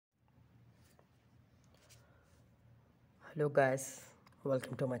Hello guys,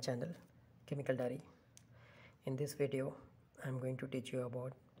 welcome to my channel Chemical Diary. In this video I'm going to teach you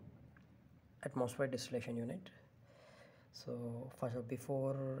about atmospheric distillation unit. So first,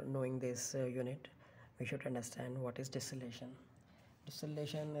 before knowing this unit, we should understand what is distillation.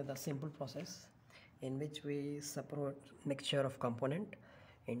 Distillation is a simple process in which we separate mixture of component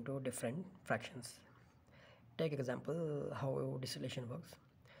into different fractions. Take example how distillation works.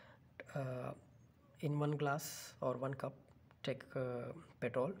 uh, in one glass or one cup, take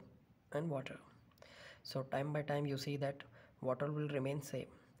petrol and water. So time by time you see that water will remain same,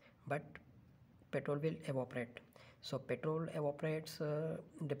 but petrol will evaporate. So petrol evaporates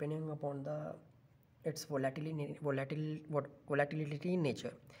depending upon the its volatility in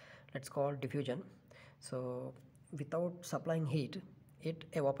nature. Let's call diffusion. So without supplying heat, it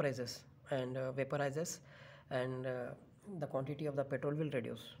evaporizes and vaporizes, and the quantity of the petrol will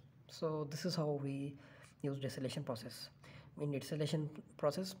reduce. So this is how we use distillation process. In distillation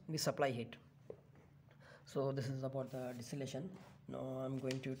process we supply heat. So this is about the distillation. Now I'm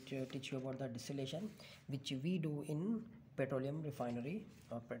going to teach you about the distillation which we do in petroleum refinery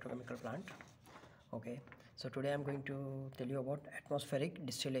or petrochemical plant. Okay, so today I'm going to tell you about atmospheric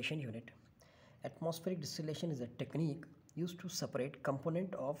distillation unit. Atmospheric distillation is a technique used to separate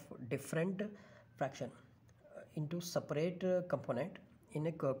component of different fraction into separate component in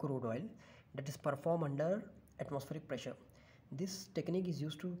a crude oil that is performed under atmospheric pressure. This technique is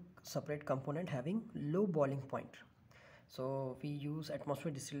used to separate component having low boiling point. So we use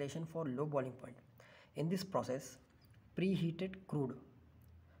atmospheric distillation for low boiling point. In this process, preheated crude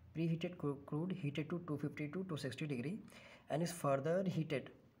heated to 250 to 260 degree and is further heated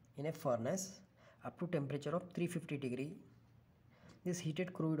in a furnace up to temperature of 350 degree. This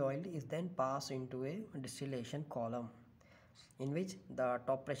heated crude oil is then passed into a distillation column in which the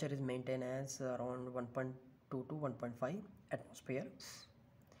top pressure is maintained as around 1.2 to 1.5 atmosphere,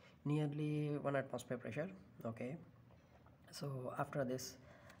 nearly 1 atmosphere pressure. Okay, so after this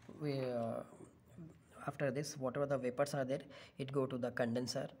whatever the vapors are there, it go to the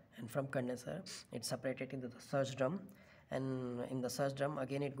condenser, and from condenser it's separated into the surge drum, and in the surge drum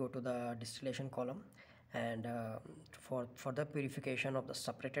again it go to the distillation column, and for further purification of the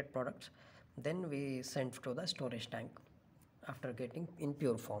separated products, then we send to the storage tank after getting in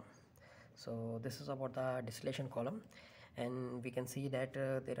pure form. So this is about the distillation column, and we can see that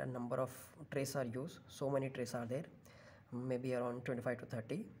there are number of trays are used. So many trays are there, maybe around 25 to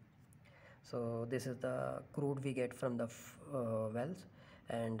 30. So this is the crude we get from the wells,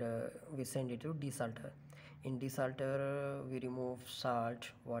 and we send it to desalter. In desalter we remove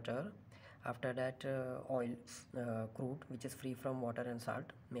salt, water. After that oil, crude which is free from water and salt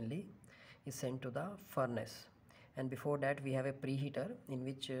mainly, is sent to the furnace. And before that we have a preheater in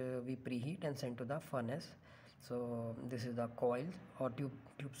which we preheat and send to the furnace. So this is the coil or tube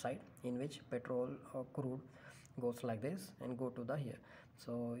side in which petrol or crude goes like this and go to the here.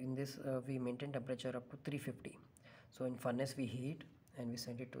 So in this we maintain temperature up to 350. So in furnace we heat and we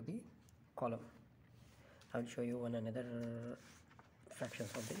send it to the column. I'll show you one another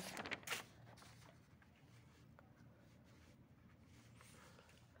fractions of this.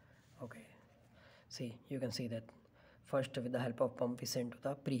 Okay, see, you can see that first with the help of pump we send to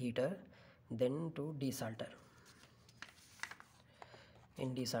the preheater, then to desalter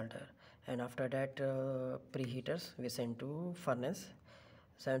in desalter, and after that preheaters we send to furnace.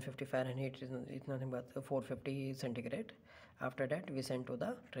 750 Fahrenheit is nothing but 450 centigrade. After that we send to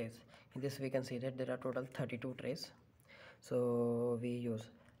the trays. In this we can see that there are total 32 trays. So we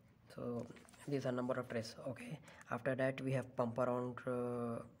use, so these are number of trays. Okay, after that we have pump around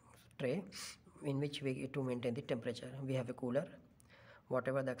tray in which we to maintain the temperature. We have a cooler.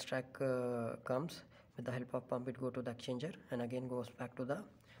 Whatever the extract comes, with the help of pump it go to the exchanger and again goes back to the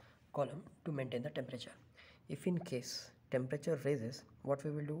column to maintain the temperature. If in case temperature raises, what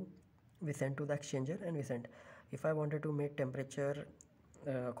we will do, we send to the exchanger and we send. If I wanted to make temperature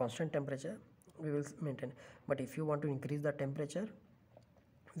constant temperature, we will maintain, but if you want to increase the temperature,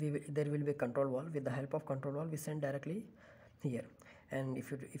 there will be a control valve. With the help of control valve we send directly here, and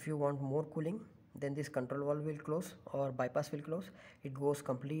if you want more cooling, then this control valve will close or bypass will close. It goes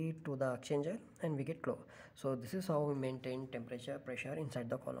complete to the exchanger and we get close. So this is how we maintain temperature pressure inside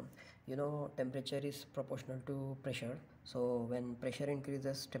the column. You know, temperature is proportional to pressure, so when pressure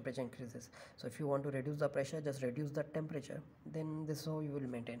increases, temperature increases. So if you want to reduce the pressure, just reduce the temperature, then this is how you will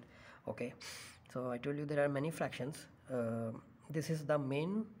maintain. Okay, so I told you there are many fractions. This is the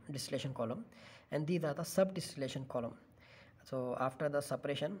main distillation column, and these are the sub distillation column. So after the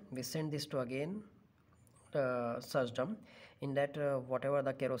separation we send this to again surge drum. In that whatever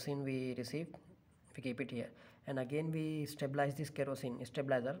the kerosene we receive, we keep it here, and again we stabilize this kerosene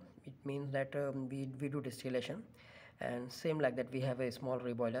stabilizer. It means that we do distillation, and same like that we have a small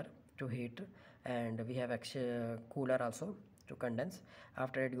reboiler to heat, and we have cooler also to condense.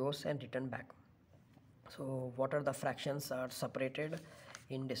 After it goes and return back. So what are the fractions are separated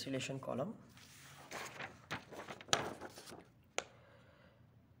in distillation column?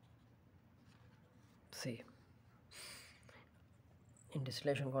 See, in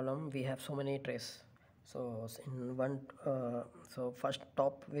distillation column we have so many trays. So in one so first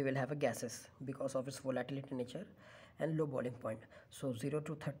top we will have a gases because of its volatility nature and low boiling point. So 0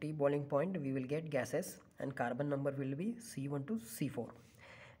 to 30 boiling point we will get gases, and carbon number will be C1 to C4,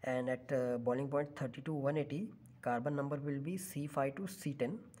 and at boiling point 30 to 180 carbon number will be C5 to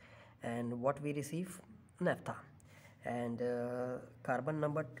C10, and what we receive naphtha, and carbon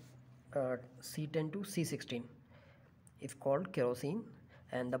number C10 to C16 is called kerosene,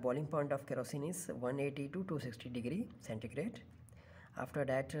 and the boiling point of kerosene is 180 to 260 degree centigrade. After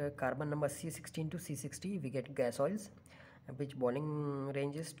that carbon number C16 to C60 we get gas oils, which boiling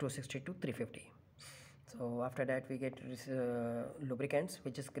range is 260 to 350. So after that we get lubricants,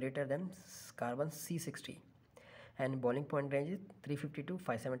 which is greater than carbon C60, and boiling point range is 350 to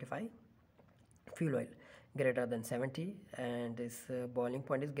 575. Fuel oil greater than 70, and this boiling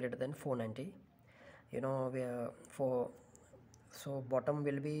point is greater than 490. We are for so bottom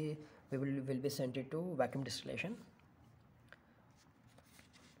will be will be sent it to vacuum distillation.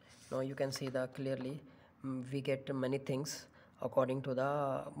 Now you can see the clearly we get many things according to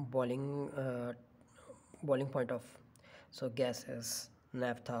the boiling point of, so gases,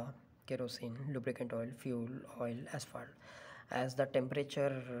 naphtha, kerosene, lubricant oil, fuel oil, asphalt. As the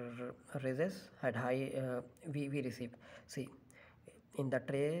temperature rises at high, we receive, see, in the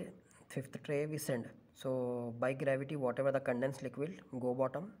tray, fifth tray we send, so by gravity whatever the condensed liquid go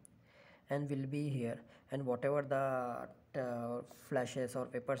bottom and will be here, and whatever the flashes or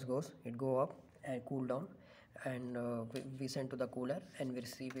vapors goes, it go up and cool down, and we send to the cooler and we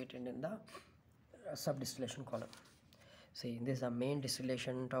receive it in the sub distillation column. See, this is a main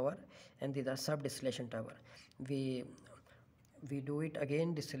distillation tower, and these are sub distillation tower. We do it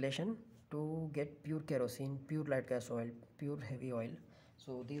again distillation to get pure kerosene, pure light gas oil, pure heavy oil.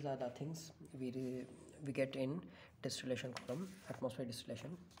 So these are the things we get in distillation column, atmospheric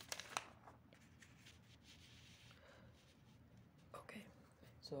distillation. Okay,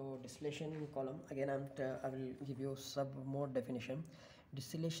 so distillation column again I will give you some more definition.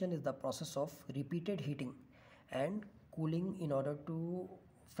 Distillation is the process of repeated heating and cooling in order to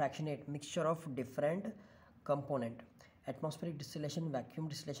fractionate mixture of different component. Atmospheric distillation, vacuum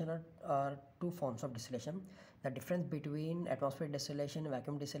distillation are two forms of distillation. The difference between atmospheric distillation and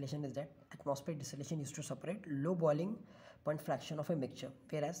vacuum distillation is that atmospheric distillation used to separate low boiling point fraction of a mixture,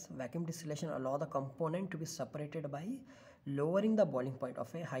 whereas vacuum distillation allow the component to be separated by lowering the boiling point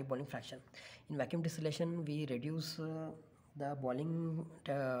of a high boiling fraction. In vacuum distillation we reduce the boiling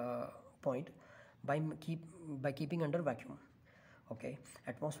point by keeping under vacuum. Okay,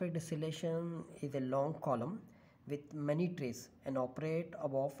 atmospheric distillation is a long column with many trays and operate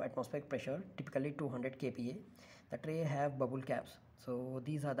above atmospheric pressure, typically 200 kPa. The tray have bubble caps, so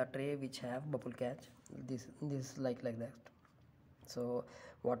these are the tray which have bubble caps. This like that. So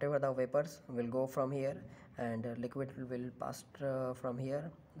whatever the vapors will go from here, and liquid will pass from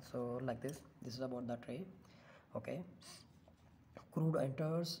here. So like this is about the tray. Okay, crude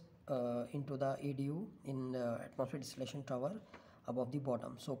enters into the EDU in atmospheric distillation tower above the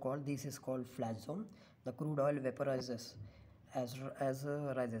bottom, so called, this is called flash zone. The crude oil vaporizes as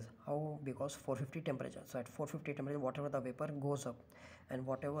rises. How? Because 450 temperature. So at 450 temperature whatever the vapor goes up, and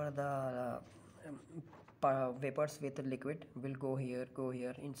whatever the vapors with the liquid will go here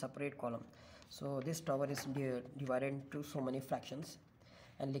in separate column. So this tower is divided into so many fractions,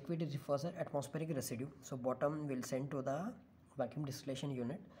 and liquid refers to atmospheric residue. So bottom will send to the vacuum distillation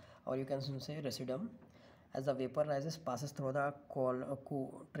unit, or you can say residuum. As the vapor rises, passes through the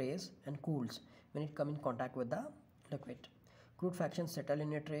trays and cools when it come in contact with the liquid. Crude fractions settle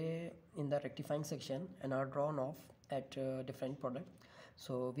in a tray in the rectifying section and are drawn off at different product.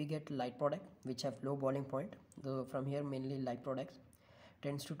 So we get light product which have low boiling point. From here mainly light products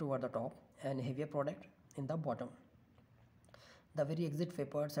tends to toward the top, and heavier product in the bottom. The very exit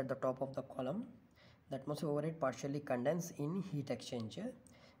vapors at the top of the column. The atmosphere overhead partially condense in heat exchanger.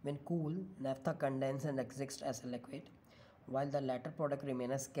 When cool, naphtha condense and exits as a liquid, while the latter product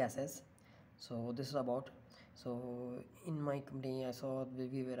remain as gases. So this is about. So in my company I saw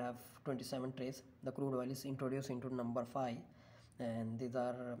we will have 27 trays. The crude oil is introduced into number 5, and these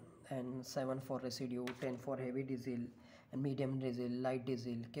are and 7 for residue, 10 for heavy diesel, and medium diesel, light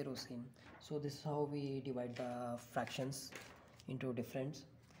diesel, kerosene. So this is how we divide the fractions into different.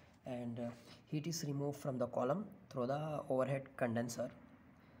 And heat is removed from the column through the overhead condenser,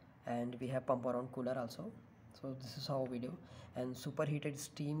 and we have pump around cooler also. So this is how we do. And superheated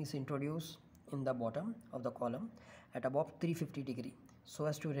steam is introduced in the bottom of the column at above 350 degree, so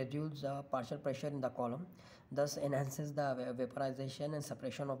as to reduce the partial pressure in the column, thus enhances the vaporization and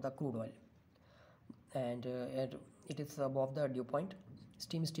separation of the crude oil. And it is above the dew point.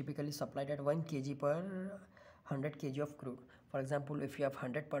 Steam is typically supplied at 1 kg per 100 kg of crude. For example, if you have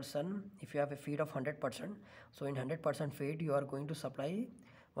 100%, if you have a feed of 100%, so in 100% feed you are going to supply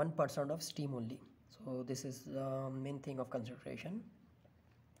 1% of steam only. So this is the main thing of consideration.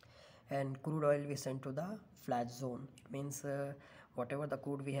 And crude oil we send to the flat zone. It means whatever the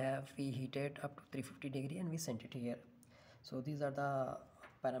crude we have, we heat it up to 350 degree and we send it here. So these are the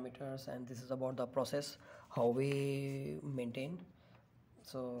parameters, and this is about the process how we maintain.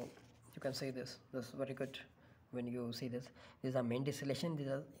 So you can say this is very good when you see this. These are main distillation,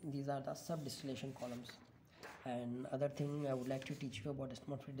 these are the sub distillation columns. And other thing I would like to teach you about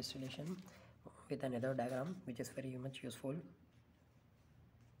atmospheric distillation with another diagram which is very much useful.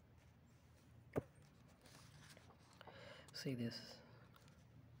 See this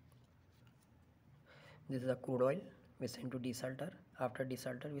is the crude oil we send to desalter. After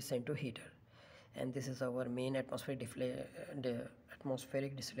desalter we send to heater, and this is our main atmospheric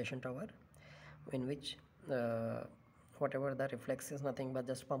distillation tower, in which whatever the reflex is nothing but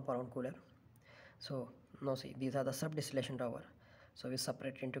just pump around cooler. So now see, these are the sub distillation tower. So we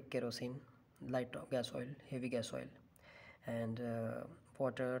separate into kerosene, light gas oil, heavy gas oil, and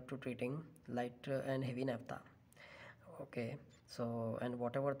water to treating light and heavy naphtha. Okay, so and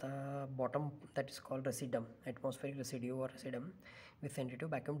whatever the bottom, that is called residuum, atmospheric residue or residuum, we send it to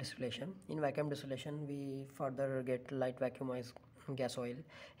vacuum distillation. In vacuum distillation we further get light vacuumized gas oil,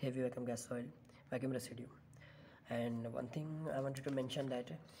 heavy vacuum gas oil, vacuum residue. And one thing I wanted to mention, that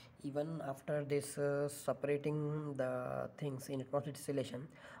even after this separating the things in atmospheric distillation,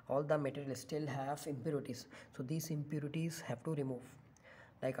 all the materials still have impurities, so these impurities have to remove.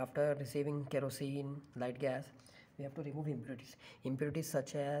 Like after receiving kerosene, light gas, we have to remove impurities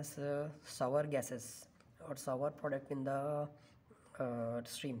such as sour gases or sour product in the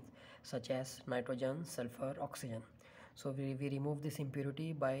stream, such as nitrogen, sulfur, oxygen. So we remove this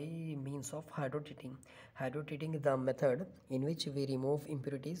impurity by means of hydrotreating. Hydrotreating is the method in which we remove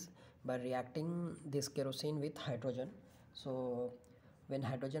impurities by reacting this kerosene with hydrogen. So when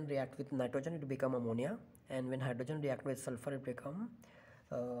hydrogen react with nitrogen, it become ammonia, and when hydrogen react with sulfur, it become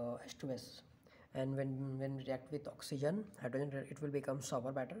H2S. And when react with oxygen, hydrogen, it will become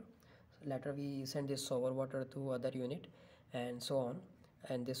sour water. Later we send this sour water to other unit, and so on.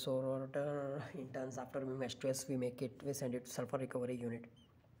 And this sour water in turns, after removing H2S, we send it to sulfur recovery unit.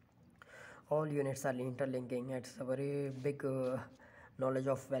 All units are interlinking. It's a very big knowledge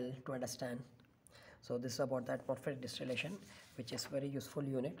of well to understand. So this is about the atmospheric distillation, which is very useful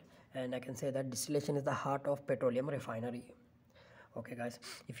unit, and I can say that distillation is the heart of petroleum refinery. Okay guys,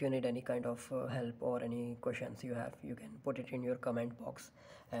 if you need any kind of help or any questions you have, you can put it in your comment box.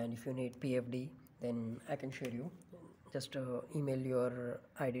 And if you need PFD, then I can share you. Just email your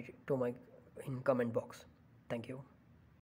ID to my in comment box. Thank you.